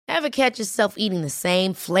Ever catch yourself eating the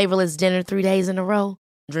same flavorless dinner 3 days in a row?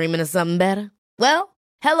 Dreaming of something better? Well,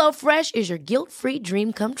 HelloFresh is your guilt-free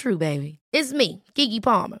dream come true, baby. It's me, Keke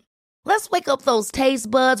Palmer. Let's wake up those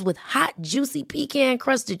taste buds with hot, juicy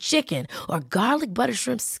pecan-crusted chicken or garlic butter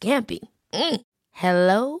shrimp scampi.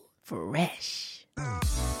 Hello Fresh.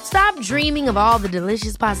 Stop dreaming of all the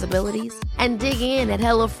delicious possibilities and dig in at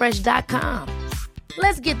HelloFresh.com.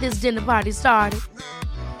 Let's get this dinner party started.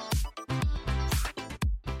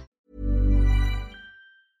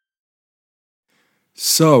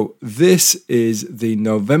 So, this is the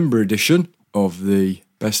November edition of the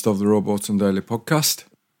Best of the Auton Daily podcast.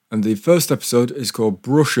 And the first episode is called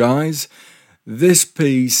Brush Eyes. This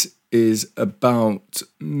piece is about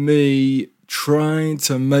me trying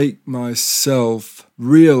to make myself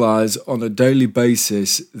realise on a daily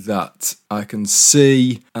basis that I can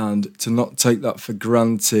see and to not take that for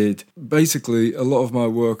granted. Basically, a lot of my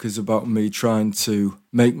work is about me trying to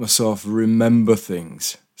make myself remember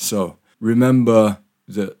things. So, remember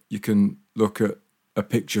that you can look at a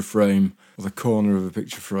picture frame or the corner of a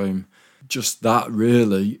picture frame. Just that,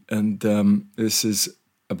 really. And this is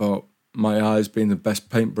about my eyes being the best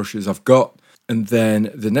paintbrushes I've got. And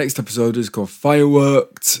then the next episode is called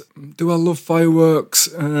Fireworks. Do I love fireworks?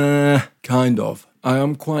 Kind of. I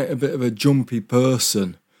am quite a bit of a jumpy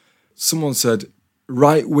person. Someone said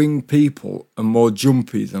right-wing people are more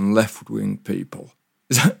jumpy than left-wing people.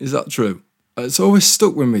 Is that true? It's always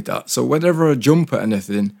stuck with me, that. So whenever I jump at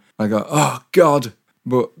anything, I go, oh, God.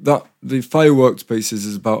 But the fireworks pieces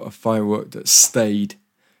is about a firework that stayed.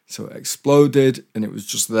 So it exploded and it was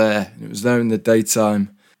just there. And it was there in the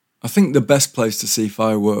daytime. I think the best place to see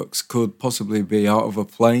fireworks could possibly be out of a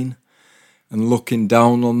plane and looking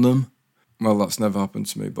down on them. Well, that's never happened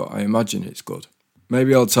to me, but I imagine it's good.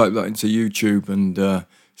 Maybe I'll type that into YouTube and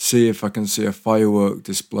see if I can see a firework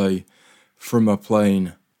display from a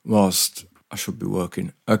plane whilst I should be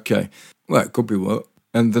working. Okay, well, it could be work.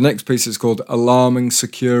 And the next piece is called Alarming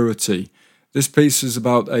Security. This piece is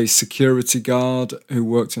about a security guard who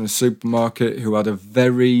worked in a supermarket who had a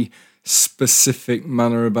very specific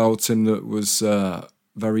manner about him that was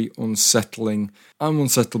very unsettling. I'm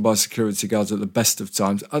unsettled by security guards at the best of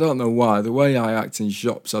times. I don't know why. The way I act in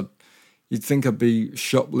shops, you'd think I'd be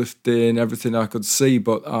shoplifting everything I could see,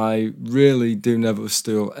 but I really do never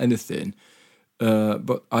steal anything.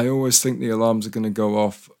 But I always think the alarms are going to go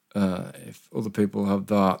off. If other people have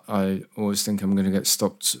that, I always think I'm going to get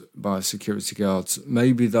stopped by security guards.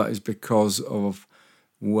 Maybe that is because of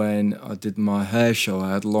when I did my hair show.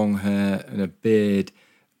 I had long hair and a beard,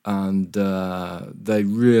 and they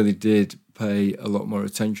really did pay a lot more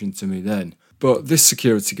attention to me then. But this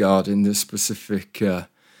security guard in this specific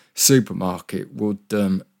supermarket would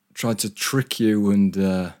try to trick you and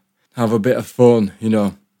have a bit of fun, you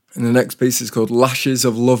know. And the next piece is called Lashes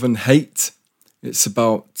of Love and Hate. It's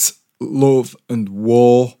about love and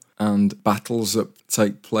war and battles that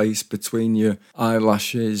take place between your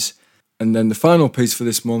eyelashes. And then the final piece for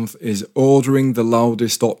this month is Ordering the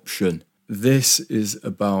Loudest Option. This is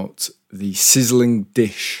about the sizzling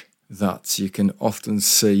dish that you can often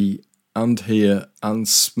see and hear and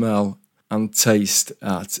smell and taste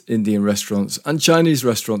at Indian restaurants and Chinese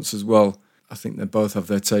restaurants as well. I think they both have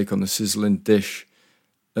their take on the sizzling dish.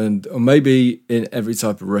 Or maybe in every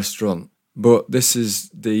type of restaurant. But this is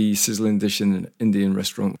the sizzling dish in an Indian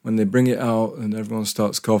restaurant. When they bring it out and everyone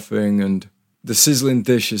starts coughing, and the sizzling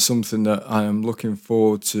dish is something that I am looking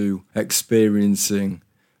forward to experiencing.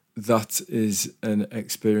 That is an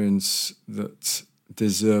experience that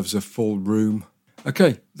deserves a full room.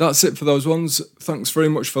 Okay, that's it for those ones. Thanks very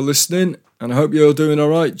much for listening, and I hope you're doing all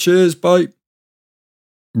right. Cheers, bye.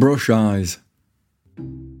 Brush eyes.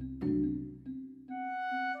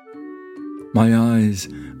 My eyes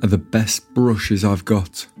are the best brushes I've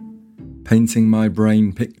got, painting my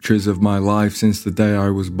brain pictures of my life since the day I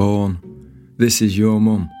was born. This is your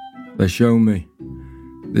mum. They show me.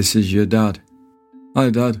 This is your dad. Hi,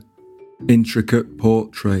 Dad. Intricate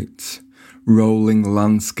portraits, rolling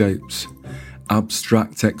landscapes,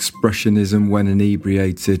 abstract expressionism when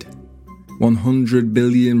inebriated, 100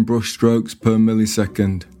 billion brushstrokes per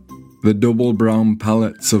millisecond, the double brown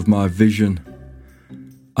palettes of my vision.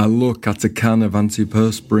 I look at a can of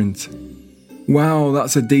antiperspirant. Wow,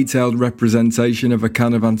 that's a detailed representation of a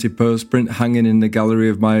can of antiperspirant hanging in the gallery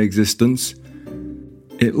of my existence.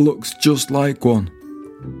 It looks just like one.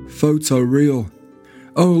 Photoreal.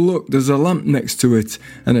 Oh look, there's a lamp next to it,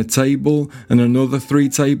 and a table, and another 3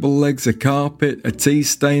 table legs, a carpet, a tea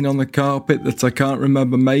stain on the carpet that I can't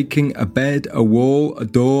remember making, a bed, a wall, a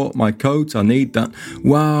door, my coat, I need that.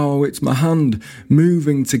 Wow, it's my hand,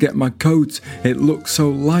 moving to get my coat. It looks so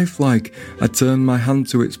lifelike. I turn my hand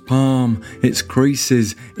to its palm, its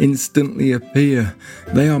creases instantly appear.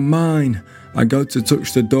 They are mine. I go to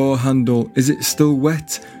touch the door handle. Is it still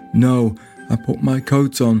wet? No. I put my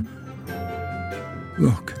coat on.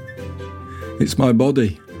 Look, it's my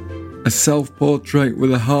body. A self-portrait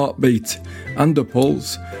with a heartbeat and a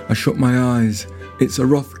pulse. I shut my eyes. It's a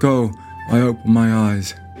Rothko. I open my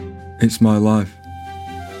eyes. It's my life.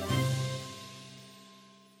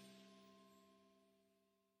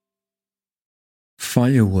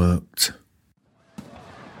 Fireworks.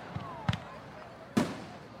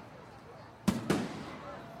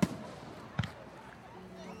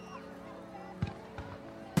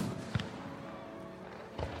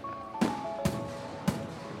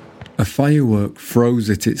 A firework froze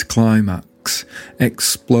at its climax,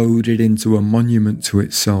 exploded into a monument to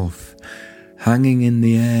itself, hanging in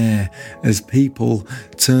the air as people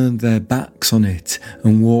turned their backs on it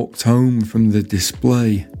and walked home from the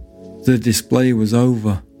display. The display was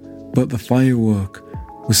over, but the firework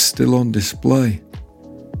was still on display.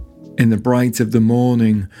 In the bright of the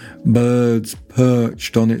morning, birds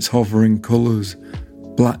perched on its hovering colours.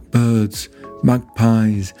 Blackbirds,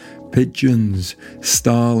 magpies, pigeons,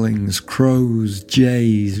 starlings, crows,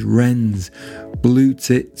 jays, wrens, blue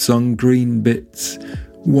tits on green bits,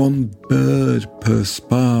 1 bird per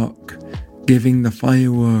spark, giving the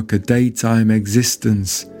firework a daytime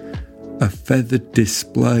existence, a feathered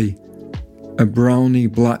display, a browny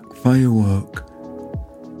black firework.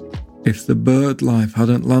 If the bird life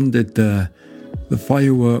hadn't landed there, the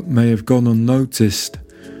firework may have gone unnoticed,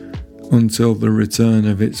 until the return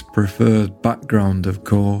of its preferred background, of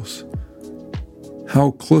course.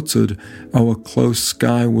 How cluttered our close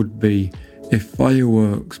sky would be if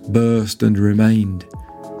fireworks burst and remained.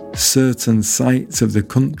 Certain sights of the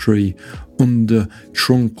country under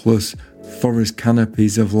trunkless forest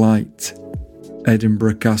canopies of light.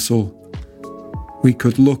 Edinburgh Castle. We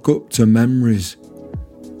could look up to memories.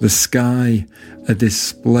 The sky, a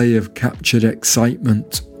display of captured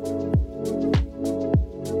excitement.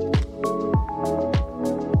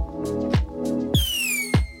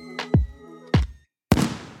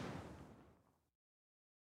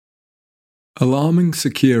 Alarming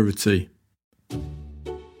security.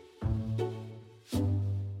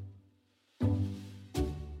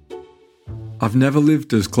 I've never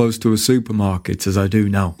lived as close to a supermarket as I do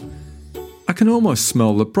now. I can almost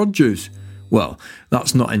smell the produce. Well,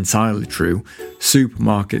 that's not entirely true.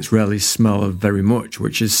 Supermarkets rarely smell of very much,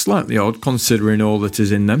 which is slightly odd considering all that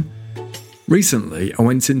is in them. Recently, I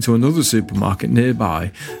went into another supermarket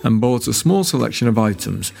nearby and bought a small selection of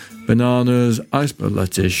items: bananas, iceberg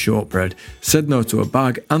lettuce, shortbread, said no to a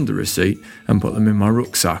bag and a receipt, and put them in my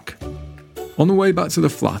rucksack. On the way back to the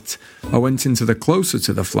flat, I went into the closer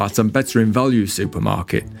to the flat and better in value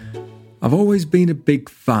supermarket. I've always been a big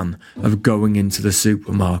fan of going into the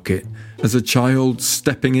supermarket. As a child,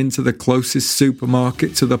 stepping into the closest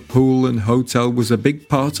supermarket to the pool and hotel was a big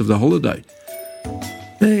part of the holiday.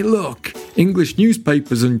 Hey look, English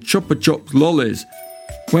newspapers and Chopper Chops lollies.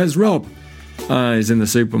 Where's Rob? He's in the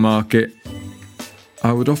supermarket.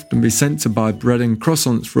 I would often be sent to buy bread and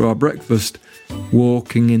croissants for our breakfast,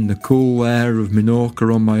 walking in the cool air of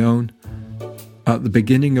Minorca on my own. At the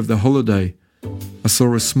beginning of the holiday, I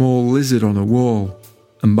saw a small lizard on a wall,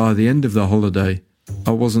 and by the end of the holiday,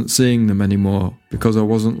 I wasn't seeing them anymore because I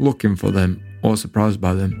wasn't looking for them or surprised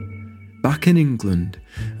by them. Back in England,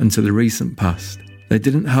 and to the recent past, they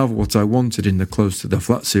didn't have what I wanted in the close to the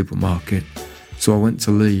flat supermarket, so I went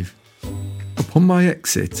to leave. Upon my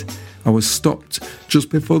exit, I was stopped just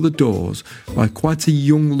before the doors by quite a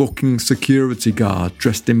young-looking security guard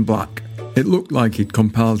dressed in black. It looked like he'd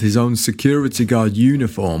compiled his own security guard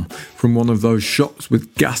uniform from one of those shops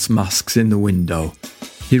with gas masks in the window.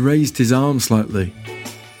 He raised his arm slightly.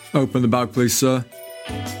 Open the bag, please, sir.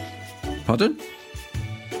 Pardon?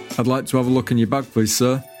 I'd like to have a look in your bag, please,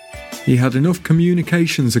 sir. He had enough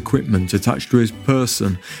communications equipment attached to his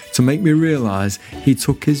person to make me realise he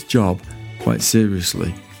took his job quite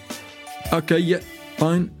seriously. Okay, yeah,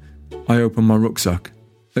 fine. I opened my rucksack.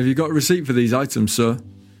 Have you got a receipt for these items, sir?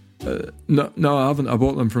 No, I haven't. I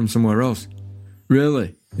bought them from somewhere else.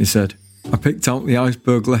 Really? He said. I picked out the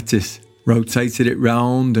iceberg lettuce, rotated it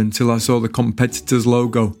round until I saw the competitor's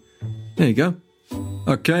logo. There you go.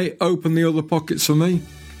 Okay, open the other pockets for me.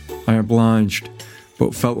 I obliged,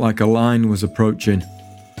 but felt like a line was approaching.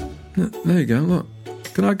 There you go, look.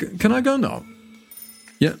 Can I go now?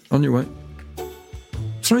 Yeah, on your way.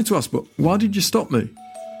 Sorry to ask, but why did you stop me?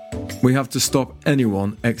 We have to stop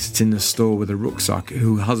anyone exiting the store with a rucksack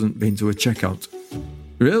who hasn't been to a checkout.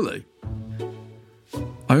 Really?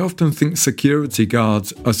 I often think security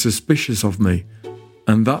guards are suspicious of me,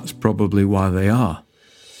 and that's probably why they are.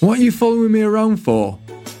 What are you following me around for?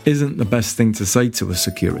 Isn't the best thing to say to a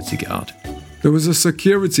security guard. There was a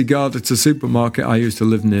security guard at a supermarket I used to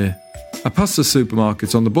live near. I passed the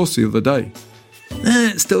supermarket on the bus the other day.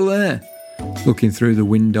 It's still there. Looking through the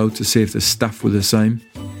window to see if the staff were the same.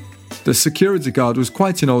 The security guard was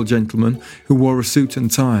quite an old gentleman who wore a suit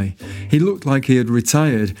and tie. He looked like he had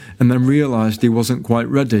retired and then realised he wasn't quite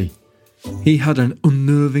ready. He had an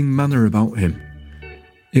unnerving manner about him.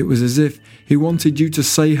 It was as if he wanted you to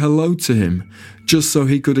say hello to him, just so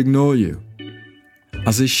he could ignore you.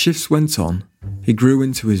 As his shifts went on, he grew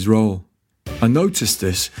into his role. I noticed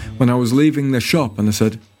this when I was leaving the shop and I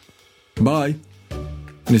said, "Bye."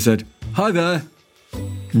 And he said, "Hi there,"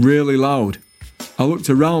 really loud. I looked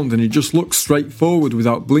around and he just looked straight forward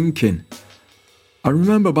without blinking. I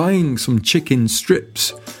remember buying some chicken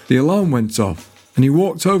strips. The alarm went off and he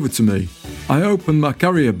walked over to me. I opened my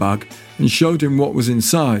carrier bag and showed him what was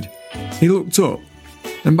inside. He looked up,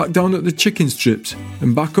 then back down at the chicken strips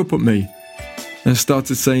and back up at me and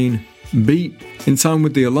started saying beep in time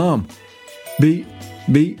with the alarm. Beep,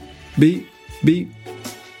 beep, beep, beep.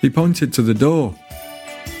 He pointed to the door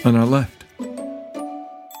and I left.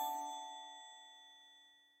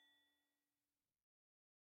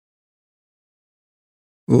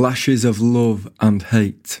 Lashes of love and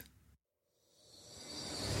hate.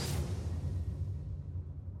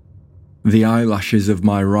 The eyelashes of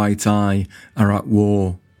my right eye are at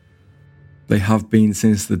war. They have been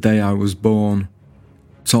since the day I was born.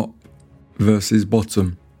 Top versus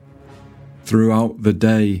bottom. Throughout the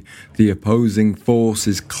day, the opposing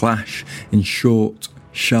forces clash in short,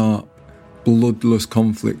 sharp, bloodless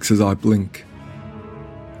conflicts as I blink,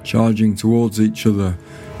 charging towards each other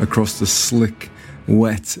across the slick,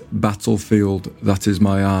 wet battlefield that is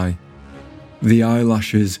my eye. The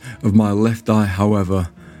eyelashes of my left eye, however,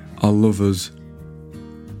 are lovers.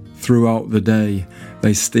 Throughout the day,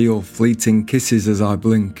 they steal fleeting kisses as I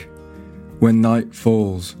blink. When night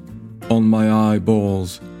falls on my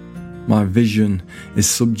eyeballs, my vision is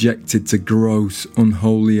subjected to gross,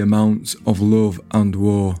 unholy amounts of love and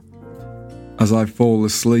war. As I fall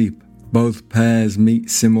asleep, both pairs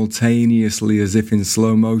meet simultaneously as if in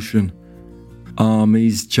slow motion.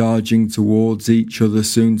 Armies charging towards each other,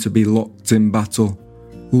 soon to be locked in battle.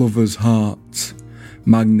 Lovers' hearts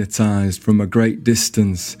magnetised from a great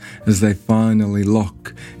distance as they finally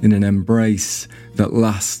lock in an embrace that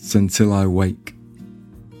lasts until I wake.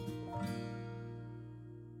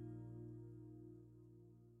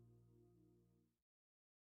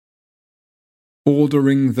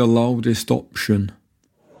 Ordering the loudest option.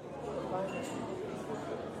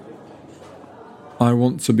 I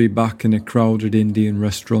want to be back in a crowded Indian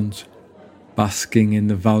restaurant, basking in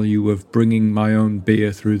the value of bringing my own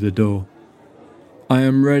beer through the door. I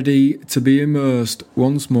am ready to be immersed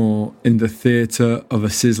once more in the theatre of a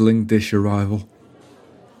sizzling dish arrival.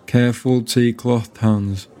 Careful tea-clothed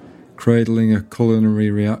hands cradling a culinary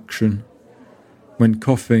reaction. When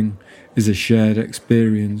coughing is a shared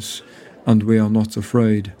experience and we are not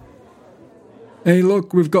afraid. Hey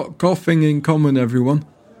look, we've got coughing in common, everyone.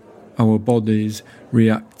 Our bodies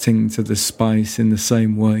reacting to the spice in the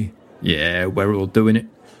same way. Yeah, we're all doing it.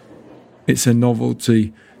 It's a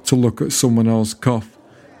novelty to look at someone else cough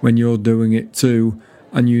when you're doing it too,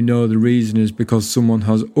 and you know the reason is because someone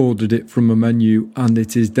has ordered it from a menu and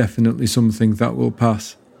it is definitely something that will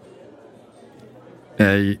pass.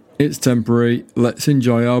 Hey, it's temporary. Let's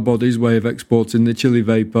enjoy our body's way of exporting the chili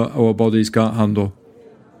vapour our bodies can't handle.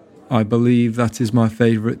 I believe that is my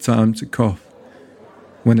favourite time to cough.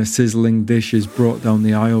 When a sizzling dish is brought down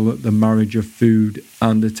the aisle at the marriage of food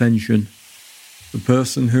and attention. The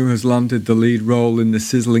person who has landed the lead role in the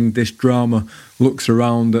sizzling dish drama looks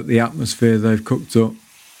around at the atmosphere they've cooked up.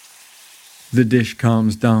 The dish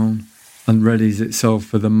calms down and readies itself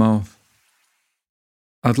for the mouth.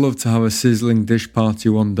 I'd love to have a sizzling dish party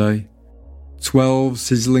one day. 12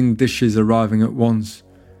 sizzling dishes arriving at once.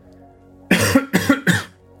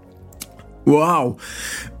 Wow!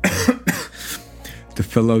 The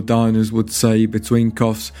fellow diners would say between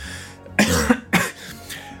coughs.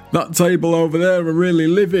 That table over there are really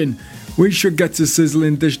living. We should get a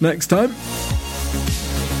sizzling dish next time.